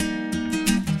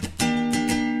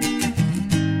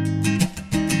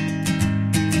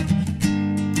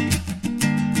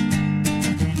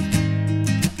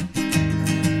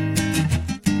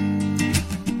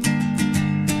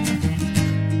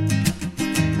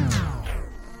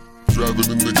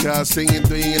Driving in the car singing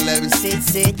 311, sit,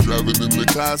 sit. Driving in the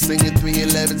car singing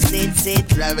 311, sit, sit.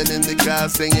 Driving in the car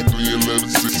singing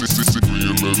 311, sit, sit, sit, sit.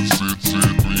 311, sit, sit.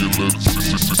 311, sit,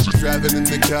 sit, sit, sit. Driving in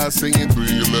the car singing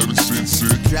 311, sit,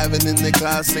 sit. Driving in the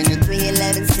car singing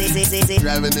 311, sit, sit, sit.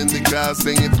 Driving in the car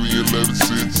singing 311,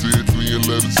 sit, sit.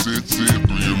 311, sit, sit.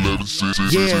 311, sit,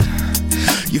 sit. Yeah.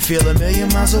 You feel a million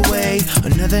miles away,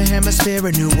 another hemisphere,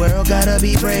 a new world, gotta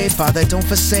be brave. Father, don't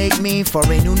forsake me, for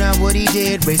he knew not what he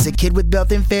did. Raise a kid with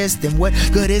belt and fist, then what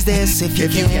good is this if you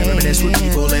can't reminisce with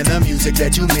people and the music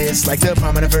that you miss? Like the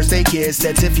prom and the first day kiss,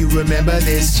 that's if you remember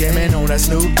this. Jamming on a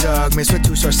Snoop Dogg, mixed with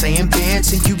two stars saying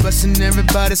bitch, and you busting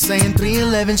everybody saying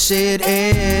 311 shit,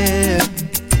 yeah.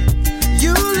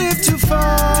 You live too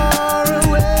far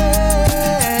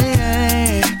away,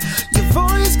 your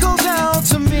voice goes out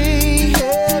to me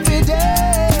every day.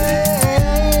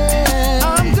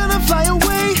 I'm gonna fly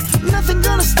away, nothing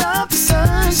gonna stop the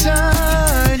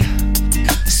sunshine.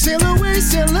 Sail away,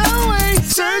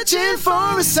 searching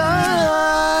for a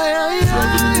sign.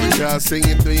 Driving in the car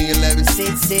singing 311,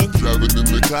 sit, sit. Driving in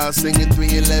the car singing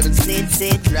 311, sit,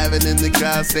 sit. Driving in the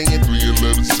car singing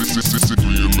 311, sit, sit, sit, sit.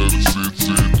 311, sit,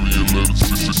 sit. 311,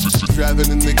 sit, sit, sit, sit.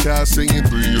 Driving in the car singing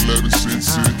 311, sit,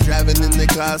 sit. Driving in the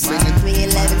car singing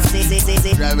 311, sit, sit,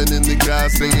 sit. Driving in the car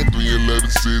singing 311,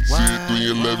 sit, sit.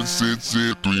 311, sit,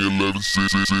 sit. 311, sit,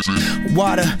 sit, sit.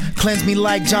 Water, cleanse me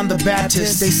like John the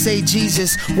Baptist. They say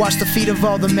Jesus washed the feet of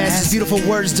all the masses. Beautiful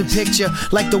words to picture,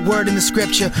 like the word in the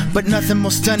scripture, but nothing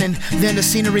more stunning than the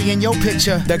scenery in your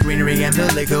picture. The greenery and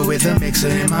the liquor with a mixer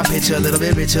in my picture, a little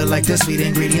bit richer, like the sweet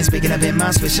ingredients picking up in my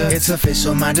swisher. It's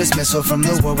official, my dismissal from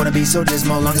the world wanna be so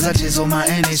dismal. Long as I chisel my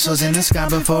initials in the sky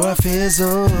before I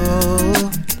fizzle.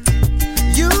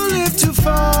 You live too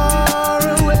far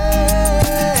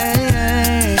away,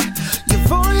 your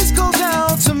voice goes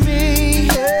out to me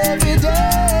every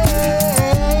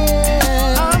day.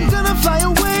 I'm gonna fly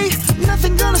away,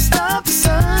 nothing gonna stop the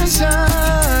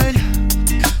sunshine.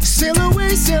 Sail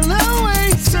away,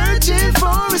 searching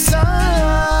for a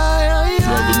sign.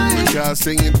 Driving in the car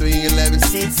singing 311,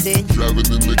 sit, sit. Driving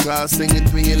in the car singing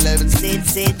 311, sit,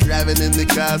 sit. Driving in the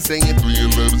car singing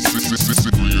 311, sit, sit, sit,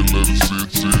 sit. 311,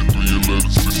 sit, sit.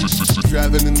 311, sit, sit, sit, sit.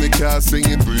 Driving in the car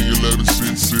singing 311,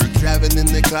 sit, sit. Driving in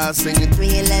the car singing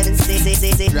 311, sit,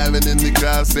 sit, sit. Driving in the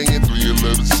car singing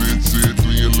 311, sit, sit.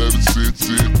 311, sit,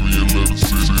 sit. 311,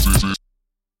 sit, sit, sit.